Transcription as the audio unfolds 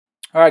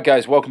All right,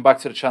 guys, welcome back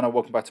to the channel.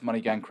 Welcome back to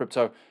Money Gang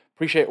Crypto.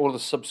 Appreciate all the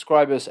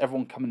subscribers,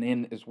 everyone coming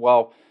in as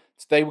well.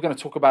 Today, we're going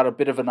to talk about a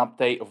bit of an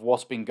update of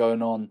what's been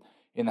going on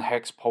in the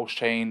eHEX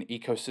Pulsechain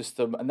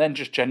ecosystem, and then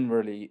just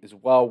generally as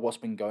well, what's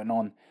been going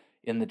on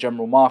in the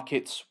general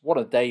markets. What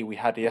a day we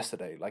had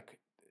yesterday. Like,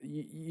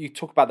 you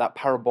talk about that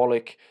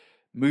parabolic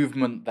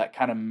movement, that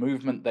kind of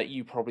movement that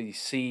you probably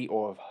see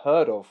or have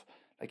heard of.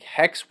 Like,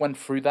 eHEX went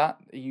through that.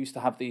 It used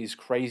to have these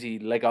crazy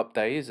leg up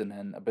days and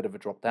then a bit of a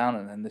drop down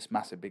and then this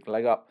massive big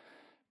leg up.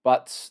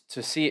 But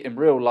to see it in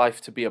real life,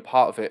 to be a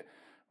part of it,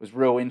 was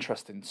real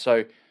interesting.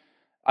 So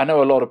I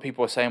know a lot of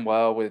people are saying,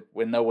 well,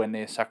 we're nowhere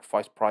near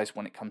sacrifice price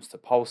when it comes to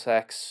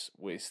PulseX.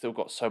 We've still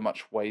got so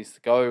much ways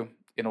to go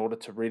in order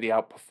to really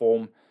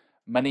outperform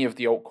many of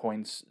the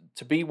altcoins.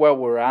 To be where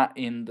we're at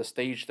in the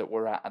stage that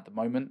we're at the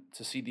moment,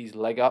 to see these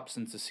leg ups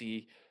and to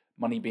see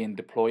money being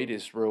deployed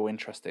is real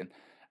interesting.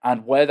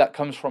 And where that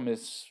comes from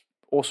is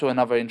also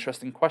another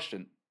interesting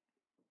question.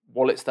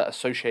 Wallets that are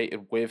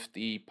associated with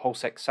the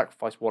PulseX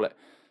sacrifice wallet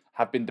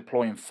have been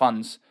deploying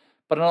funds,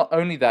 but not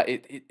only that,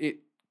 it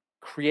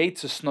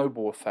creates a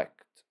snowball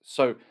effect.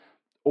 So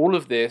all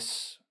of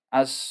this,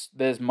 as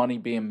there's money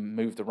being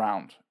moved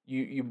around,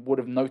 you would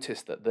have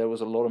noticed that there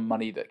was a lot of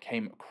money that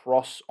came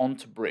across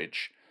onto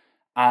Bridge,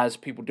 as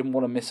people didn't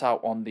want to miss out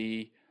on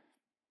the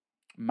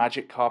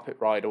magic carpet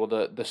ride or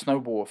the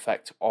snowball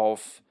effect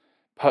of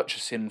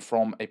purchasing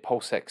from a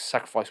PulseX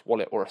sacrifice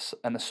wallet or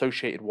an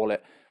associated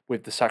wallet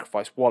with the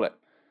sacrifice wallet.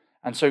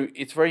 And so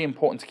it's very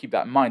important to keep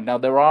that in mind. Now,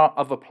 there are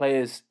other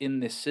players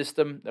in this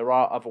system. There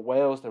are other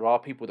whales. There are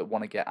people that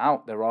want to get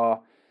out. There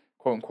are,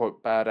 quote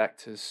unquote, bad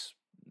actors,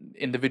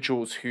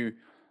 individuals who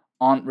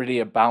aren't really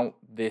about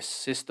this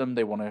system.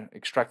 They want to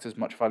extract as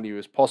much value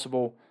as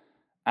possible.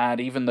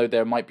 And even though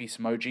there might be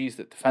some OGs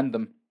that defend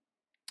them,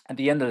 at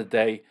the end of the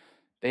day,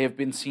 they have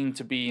been seen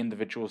to be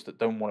individuals that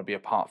don't want to be a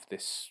part of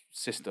this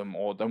system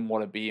or don't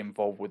want to be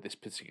involved with this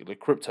particular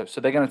crypto. So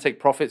they're going to take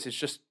profits. It's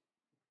just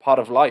part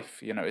of life.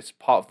 It's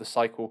part of the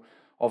cycle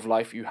of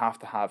life. You have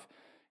to have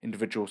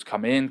individuals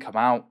come in, come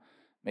out.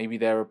 Maybe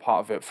they're a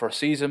part of it for a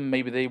season.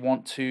 Maybe they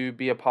want to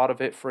be a part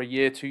of it for a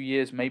year, 2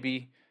 years.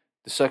 Maybe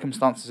the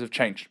circumstances have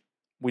changed.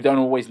 We don't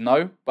always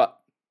know, but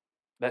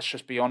let's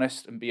just be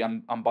honest and be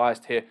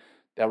unbiased here.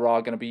 There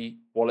are going to be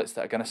wallets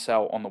that are going to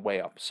sell on the way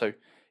up. So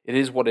it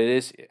is what it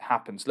is. It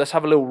happens. Let's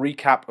have a little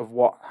recap of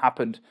what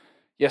happened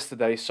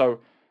yesterday. So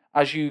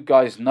as you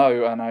guys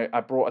know, and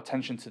I brought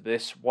attention to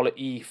this, wallet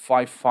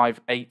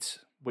E558,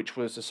 which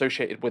was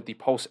associated with the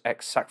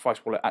PulseX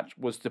sacrifice wallet,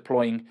 was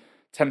deploying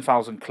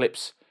 10,000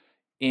 clips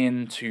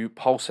into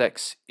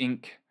PulseX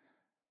Inc.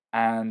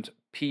 and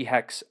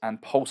pHEX and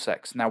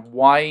PulseX. Now,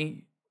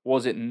 why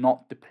was it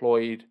not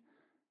deployed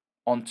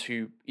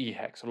onto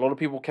eHEX? A lot of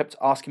people kept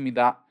asking me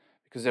that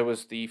because there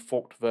was the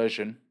forked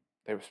version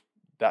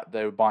that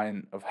they were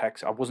buying of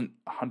eHEX. I wasn't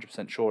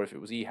 100% sure if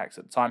it was eHEX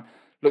at the time.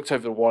 Looked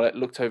over the wallet,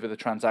 looked over the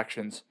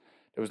transactions.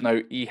 There was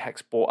no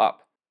eHEX bought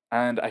up.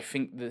 And I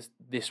think this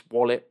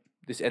wallet,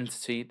 this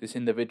entity, this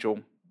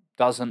individual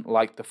doesn't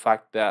like the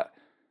fact that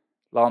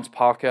Lance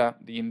Parker,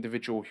 the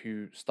individual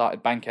who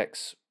started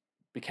BankX,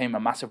 became a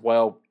massive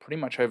whale pretty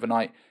much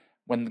overnight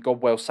when the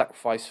God whale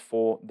sacrificed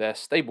for their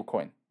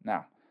stablecoin.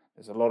 Now,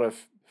 there's a lot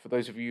of, for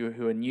those of you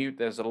who are new,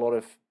 there's a lot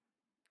of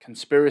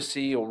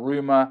conspiracy or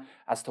rumor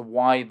as to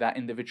why that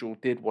individual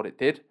did what it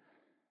did.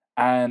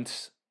 And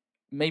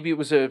maybe it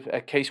was a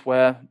case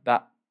where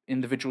that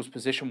individual's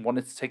position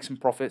wanted to take some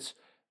profits.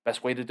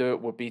 Best way to do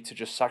it would be to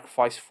just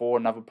sacrifice for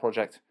another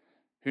project.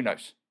 Who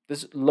knows?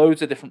 There's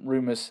loads of different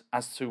rumors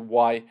as to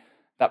why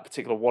that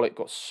particular wallet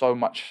got so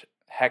much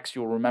hex.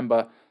 You'll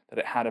remember that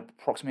it had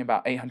approximately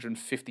about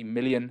 850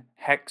 million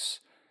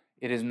hex.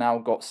 It has now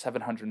got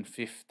 700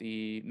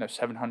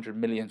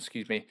 million,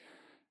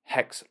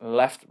 hex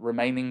left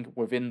remaining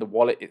within the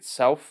wallet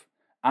itself,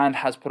 and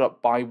has put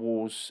up buy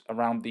walls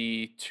around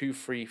the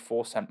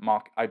 2-3-4 cent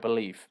mark, I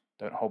believe.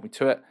 Don't hold me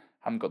to it. I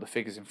haven't got the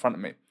figures in front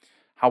of me.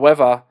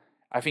 However,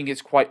 I think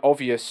it's quite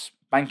obvious.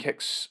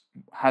 BankX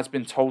has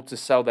been told to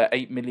sell their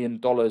 $8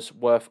 million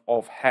worth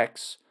of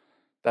hex.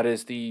 That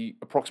is the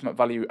approximate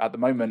value at the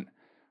moment,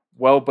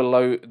 well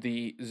below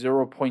the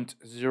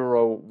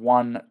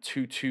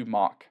 0.0122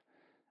 mark,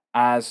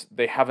 as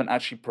they haven't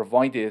actually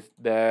provided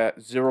their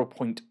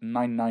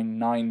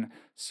 0.999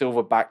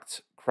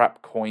 silver-backed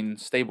crap coin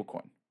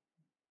stablecoin.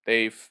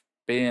 They've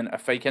been a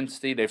fake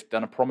entity. They've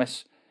done a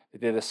promise. They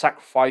did a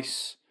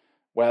sacrifice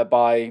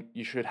whereby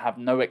you should have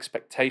no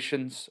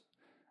expectations.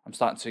 I'm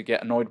starting to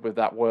get annoyed with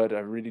that word.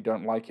 I really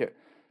don't like it.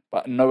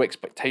 But no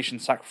expectation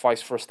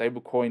sacrifice for a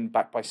stablecoin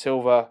backed by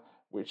silver,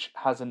 which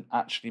hasn't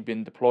actually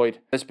been deployed.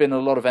 There's been a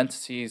lot of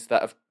entities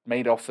that have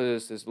made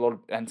offers. There's a lot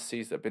of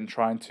entities that have been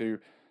trying to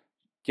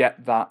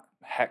get that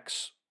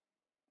hex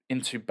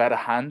into better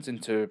hands,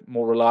 into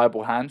more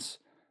reliable hands.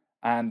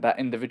 And that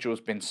individual's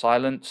been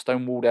silent,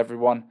 stonewalled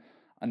everyone,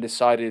 and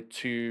decided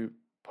to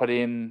put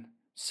in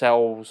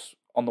sells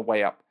on the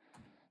way up.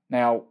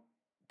 Now,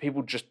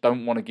 people just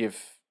don't want to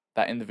give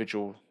that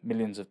individual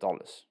millions of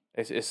dollars.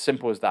 It's as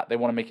simple as that. They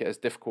want to make it as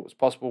difficult as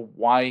possible.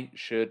 Why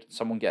should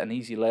someone get an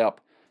easy layup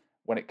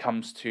when it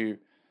comes to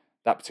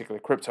that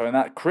particular crypto. And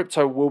that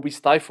crypto will be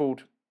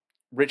stifled.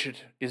 Richard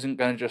isn't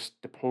going to just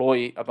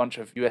deploy a bunch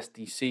of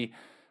USDC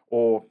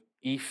or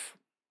ETH.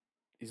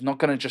 He's not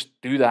going to just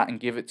do that and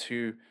give it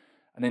to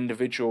an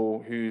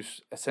individual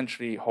who's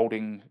essentially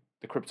holding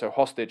the crypto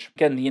hostage.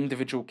 Again, the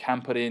individual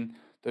can put in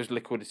those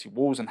liquidity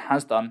walls and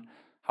has done.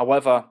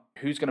 However,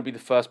 who's going to be the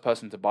first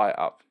person to buy it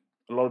up?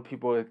 A lot of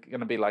people are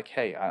going to be like,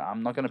 "Hey,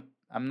 I'm not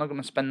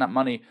going to spend that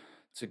money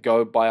to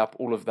go buy up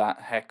all of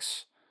that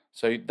hex."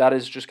 So that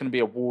is just going to be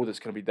a wall that's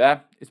going to be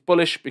there. It's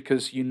bullish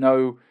because you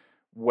know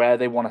where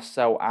they want to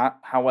sell at.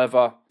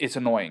 However, it's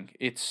annoying.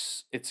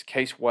 It's a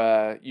case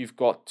where you've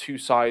got two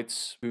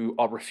sides who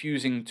are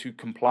refusing to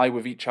comply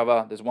with each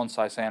other. There's one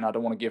side saying, I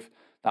don't want to give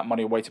that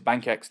money away to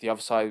BankX. The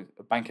other side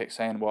of BankX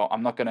saying, well,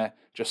 I'm not going to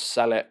just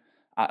sell it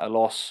at a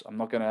loss. I'm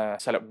not going to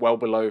sell it well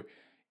below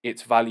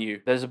its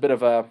value. There's a bit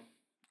of a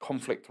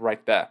conflict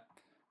right there.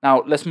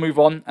 Now, let's move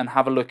on and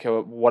have a look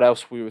at what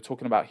else we were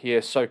talking about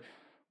here. So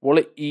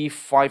Wallet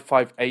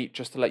E558,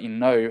 just to let you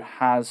know,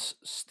 has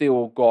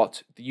still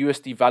got the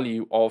USD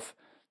value of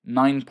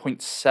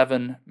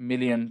 $9.7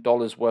 million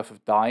worth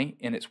of DAI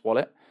in its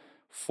wallet,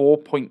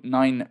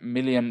 $4.9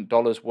 million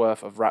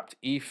worth of wrapped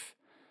ETH,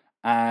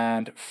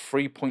 and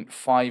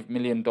 $3.5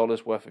 million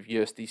worth of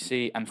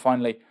USDC, and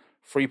finally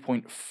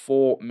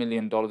 $3.4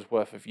 million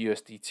worth of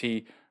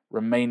USDT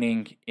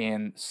remaining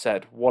in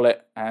said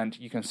wallet. And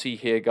you can see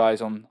here,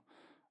 guys,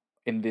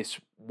 in this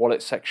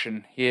wallet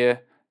section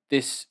here,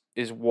 this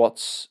is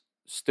what's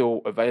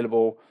still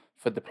available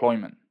for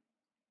deployment,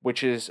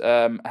 which is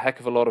a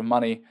heck of a lot of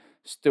money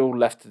still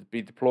left to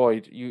be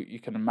deployed. You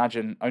can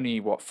imagine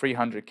only what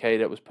 300k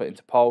that was put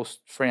into Pulse,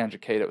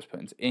 300k that was put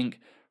into Inc,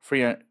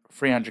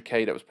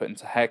 300k that was put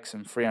into Hex,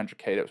 and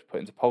 300k that was put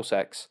into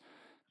PulseX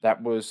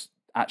that was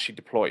actually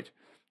deployed.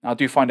 Now, I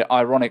do find it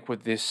ironic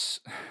with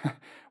this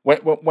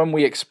when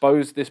we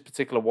expose this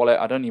particular wallet.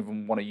 I don't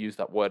even want to use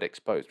that word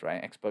exposed,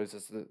 right? Exposed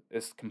is the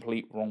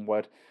complete wrong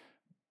word.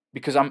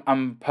 Because I'm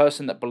a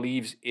person that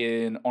believes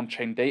in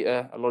on-chain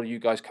data. A lot of you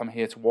guys come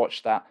here to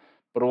watch that,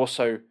 but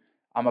also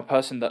I'm a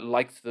person that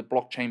likes the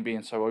blockchain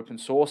being so open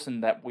source,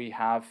 and that we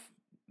have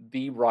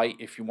the right,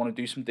 if you want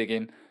to do some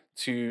digging,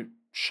 to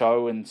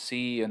show and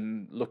see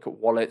and look at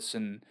wallets,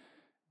 and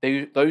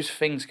those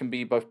things can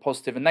be both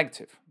positive and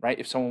negative, right?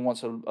 If someone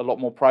wants a lot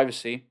more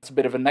privacy, it's a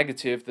bit of a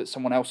negative that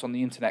someone else on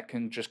the internet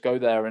can just go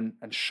there and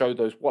show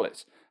those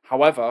wallets.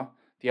 However,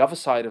 the other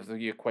side of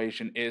the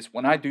equation is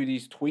when I do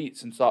these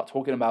tweets and start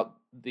talking about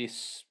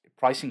this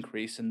price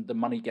increase and the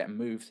money getting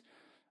moved,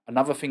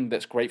 another thing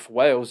that's great for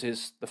whales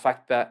is the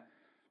fact that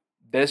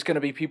there's going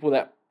to be people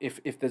that,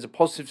 if there's a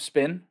positive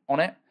spin on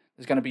it,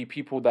 there's going to be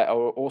people that are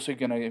also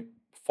going to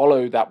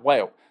follow that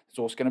whale. There's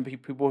also going to be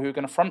people who are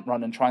going to front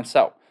run and try and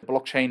sell. The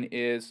blockchain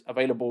is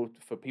available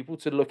for people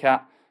to look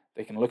at.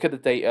 They can look at the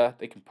data,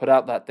 they can put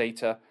out that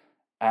data,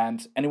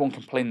 and anyone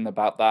complaining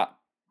about that,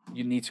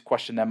 you need to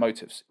question their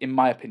motives, in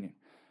my opinion.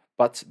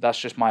 But that's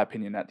just my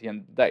opinion at the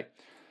end of the day.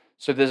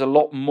 So there's a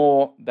lot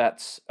more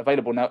that's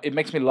available. Now, it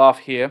makes me laugh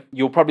here.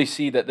 You'll probably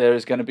see that there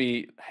is going to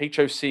be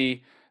HOC.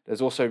 There's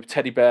also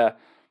Teddy Bear.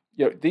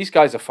 These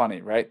guys are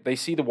funny, right? They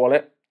see the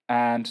wallet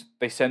and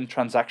they send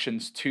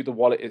transactions to the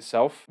wallet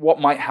itself.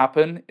 What might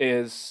happen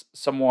is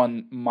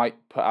someone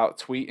might put out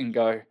a tweet and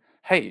go,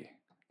 hey,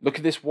 look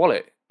at this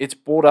wallet. It's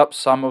bought up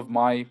some of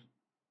my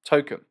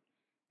token.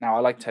 Now, I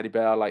like Teddy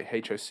Bear, I like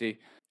HOC.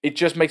 It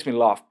just makes me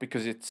laugh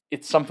because it's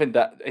something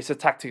that, it's a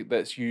tactic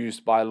that's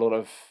used by a lot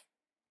of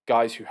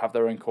guys who have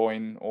their own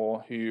coin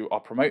or who are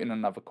promoting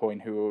another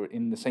coin who are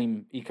in the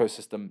same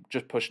ecosystem,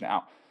 just pushing it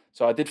out.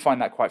 So I did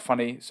find that quite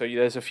funny. So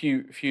there's a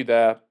few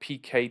there.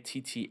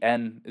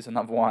 PKTTN is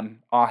another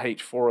one.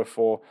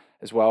 RH404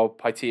 as well.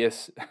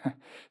 Pyteus.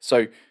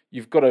 So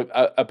you've got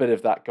a bit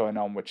of that going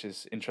on, which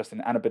is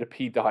interesting, and a bit of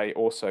PDAI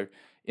also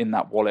in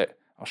that wallet.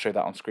 I'll show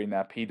that on screen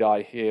there.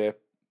 PDAI here,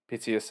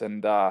 Pyteus,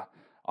 and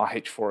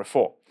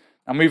RH404.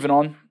 Now moving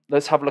on,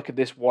 let's have a look at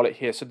this wallet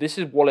here. So this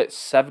is wallet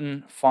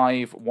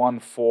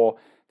 7514.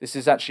 This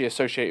is actually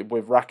associated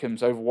with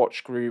Rackham's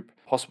Overwatch group,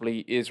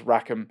 possibly is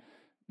Rackham.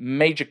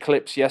 Major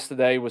Clips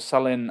yesterday was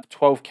selling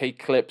 12k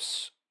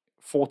clips,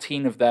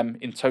 14 of them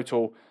in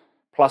total,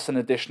 plus an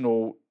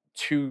additional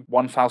two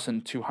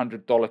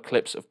 $1,200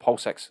 clips of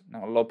PulseX.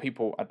 Now, a lot of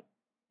people,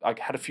 I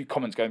had a few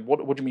comments going, what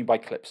do you mean by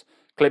clips?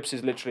 Clips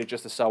is literally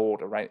just a sell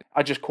order, right?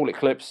 I just call it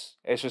clips.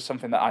 It's just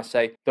something that I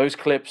say. Those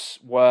clips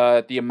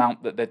were the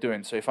amount that they're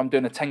doing. So if I'm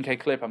doing a 10k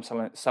clip, I'm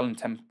selling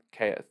 10k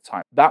at a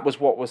time. That was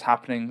what was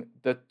happening.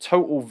 The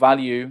total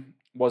value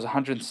was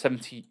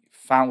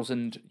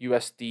 170,000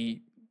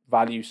 USD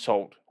value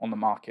sold on the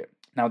market.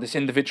 Now, this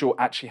individual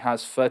actually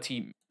has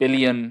 30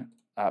 billion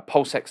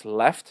PulseX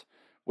left,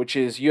 which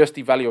is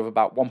USD value of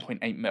about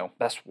 1.8 mil.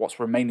 That's what's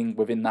remaining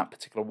within that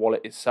particular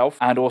wallet itself.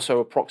 And also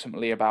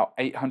approximately about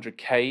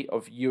 800k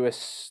of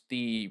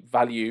USD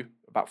value,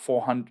 about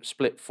 400,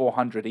 split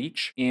 400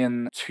 each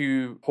in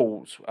two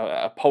pools,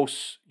 a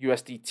Pulse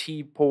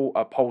USDT pool,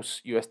 a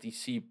Pulse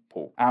USDC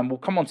pool. And we'll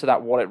come onto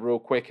that wallet real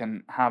quick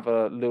and have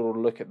a little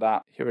look at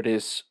that. Here it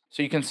is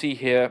So you can see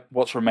here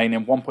what's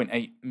remaining,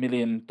 $1.8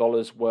 million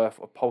worth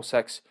of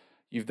PulseX.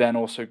 You've then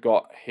also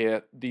got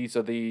here, these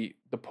are the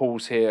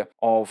pools here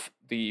of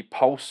the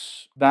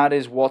Pulse. That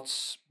is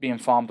what's being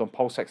farmed on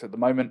PulseX at the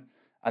moment.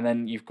 And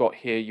then you've got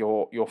here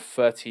your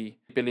 30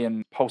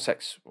 billion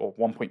PulseX, or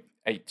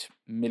 $1.8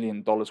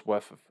 million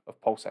worth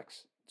of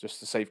PulseX, just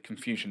to save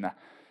confusion there.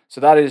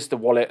 So that is the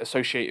wallet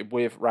associated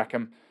with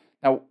Rackham.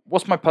 Now,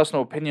 what's my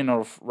personal opinion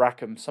of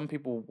Rackham? Some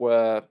people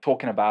were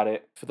talking about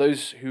it. For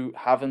those who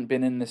haven't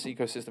been in this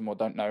ecosystem or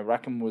don't know,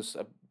 Rackham was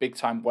a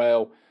big-time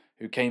whale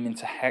who came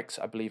into HEX,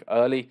 I believe,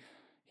 early.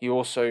 He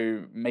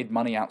also made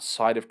money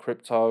outside of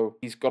crypto.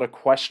 He's got a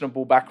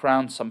questionable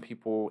background. Some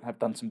people have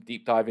done some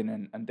deep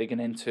diving and digging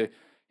into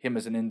him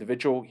as an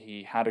individual.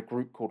 He had a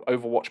group called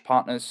Overwatch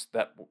partners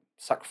that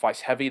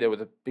sacrificed heavy. They were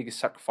the biggest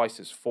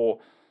sacrifices for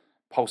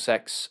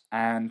PulseX.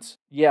 And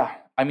yeah,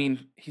 I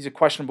mean, he's a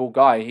questionable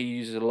guy. He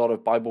uses a lot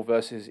of Bible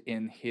verses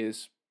in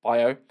his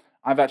bio.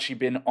 I've actually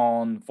been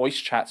on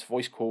voice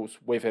calls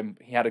with him.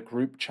 He had a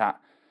group chat.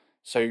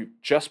 So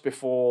just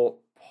before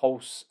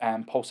Pulse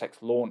and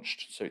PulseX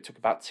launched, so it took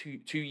about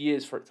two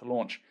years for it to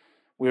launch,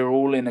 we were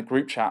all in a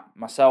group chat.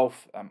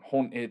 Myself,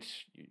 Haunted,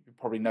 you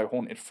probably know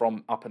Haunted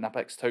from Up and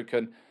UpX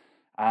Token,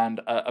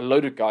 and a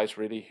load of guys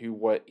really who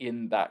were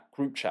in that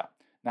group chat.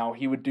 Now,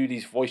 he would do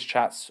these voice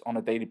chats on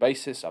a daily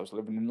basis. I was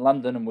living in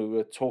London and we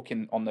were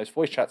talking on those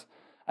voice chats,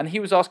 and he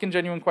was asking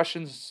genuine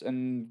questions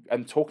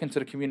and talking to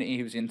the community.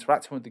 He was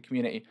interacting with the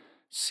community.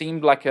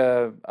 Seemed like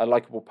a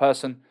likable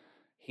person.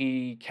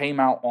 He came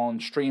out on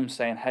stream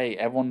saying, hey,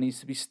 everyone needs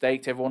to be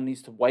staked. Everyone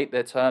needs to wait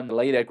their turn,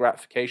 delay their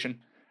gratification.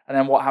 And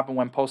then what happened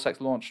when PulseX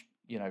launched?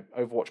 You know,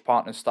 Overwatch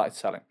partners started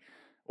selling,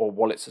 or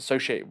wallets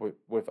associated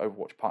with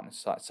Overwatch partners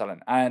started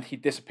selling. And he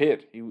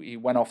disappeared. He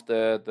went off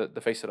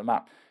the face of the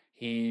map.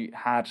 He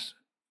had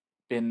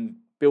been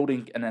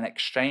building an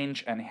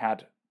exchange, and he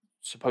had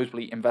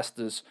supposedly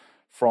investors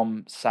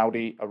from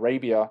Saudi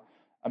Arabia.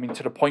 I mean,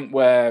 to the point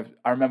where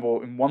I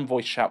remember in one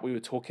voice chat, we were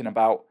talking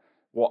about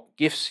what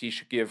gifts he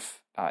should give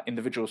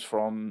individuals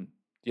from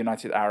the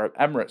United Arab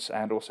Emirates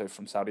and also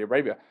from Saudi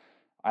Arabia.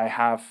 I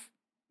have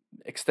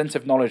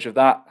extensive knowledge of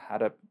that,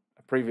 had a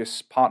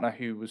previous partner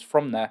who was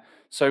from there.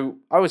 So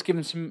I was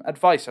giving some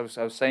advice. I was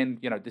saying,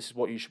 you know, this is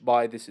what you should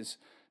buy. This is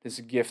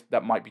a gift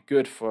that might be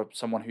good for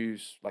someone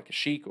who's like a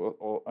sheik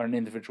or an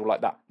individual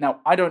like that. Now,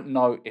 I don't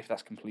know if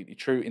that's completely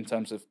true in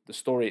terms of the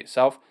story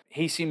itself.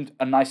 He seemed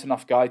a nice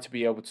enough guy to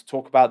be able to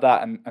talk about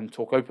that and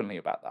talk openly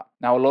about that.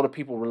 Now, a lot of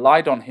people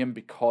relied on him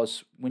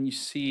because when you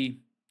see,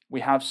 we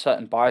have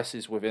certain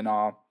biases within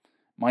our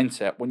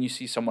mindset. When you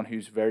see someone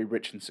who's very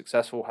rich and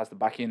successful, has the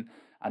backing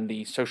and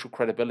the social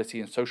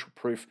credibility and social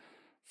proof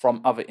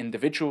from other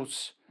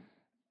individuals,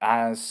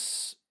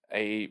 as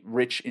a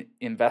rich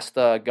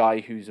investor, a guy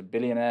who's a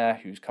billionaire,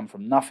 who's come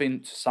from nothing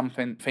to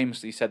something,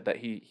 famously said that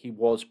he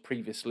was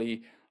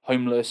previously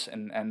homeless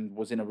and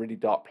was in a really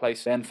dark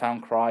place, then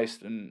found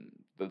Christ and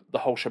the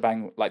whole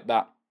shebang like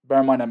that.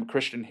 Bear in mind, I'm a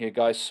Christian here,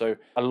 guys, so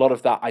a lot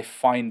of that I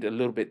find a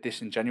little bit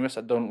disingenuous.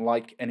 I don't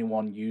like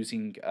anyone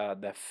using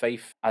their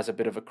faith as a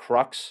bit of a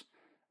crux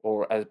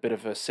or as a bit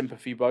of a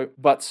sympathy vote.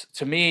 But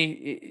to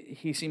me,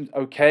 he seemed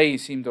okay, he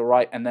seemed all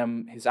right, and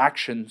then his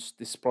actions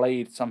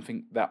displayed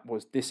something that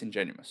was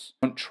disingenuous.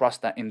 Don't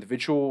trust that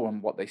individual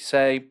and what they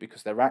say,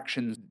 because their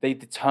actions, they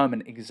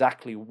determine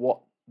exactly what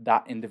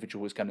that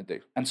individual is going to do.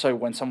 And so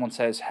when someone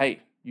says,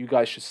 hey, you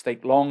guys should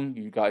stake long,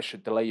 you guys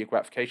should delay your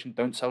gratification,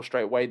 don't sell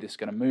straight away, this is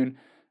going to moon,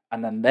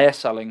 and then they're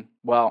selling,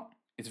 well,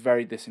 it's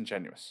very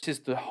disingenuous. This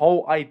is the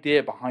whole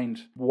idea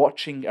behind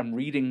watching and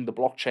reading the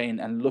blockchain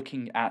and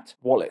looking at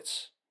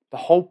wallets. The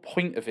whole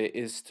point of it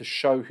is to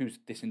show who's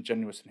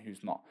disingenuous and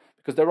who's not.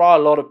 Because there are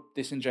a lot of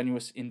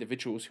disingenuous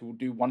individuals who will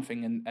do one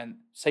thing and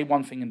say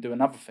one thing and do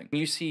another thing.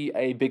 You see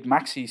a big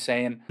Maxi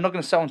saying, I'm not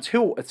going to sell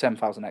until a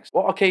 10,000x.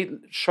 Well, okay,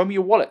 show me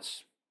your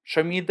wallets.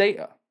 Show me your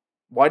data.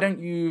 Why don't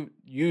you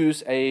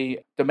use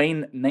a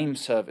domain name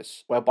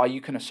service whereby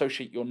you can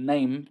associate your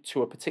name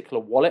to a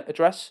particular wallet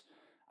address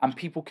and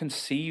people can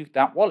see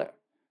that wallet?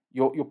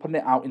 You're putting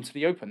it out into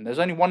the open. There's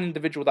only one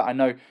individual that I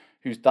know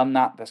who's done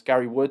that. That's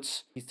Gary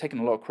Woods. He's taken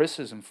a lot of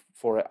criticism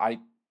for it. I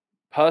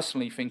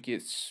personally think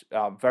it's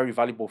a very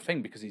valuable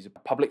thing because he's a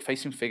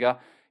public-facing figure.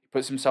 He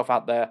puts himself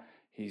out there.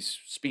 He's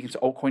speaking to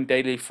Altcoin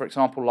Daily, for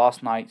example,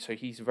 last night. So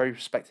he's a very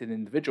respected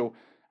individual.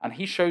 And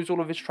he shows all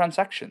of his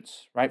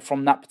transactions, right,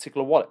 from that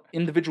particular wallet.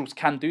 Individuals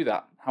can do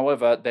that.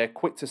 However, they're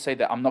quick to say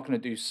that I'm not going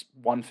to do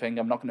one thing,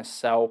 I'm not going to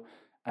sell,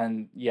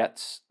 and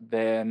yet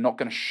they're not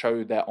going to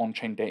show their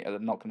on-chain data, they're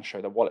not going to show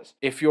their wallets.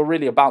 If you're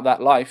really about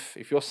that life,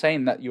 if you're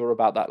saying that you're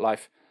about that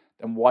life,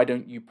 then why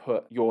don't you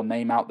put your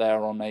name out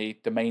there on a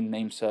domain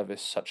name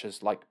service such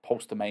as like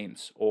Pulse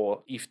Domains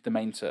or ETH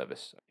Domain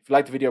Service? If you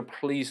like the video,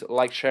 please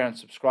like, share, and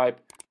subscribe.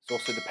 There's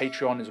also the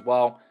Patreon as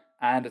well,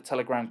 and a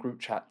Telegram group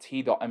chat,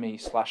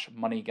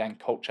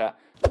 t.me/moneygangculture.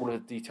 All of the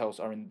details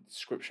are in the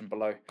description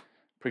below.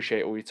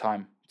 Appreciate all your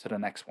time. To the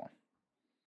next one.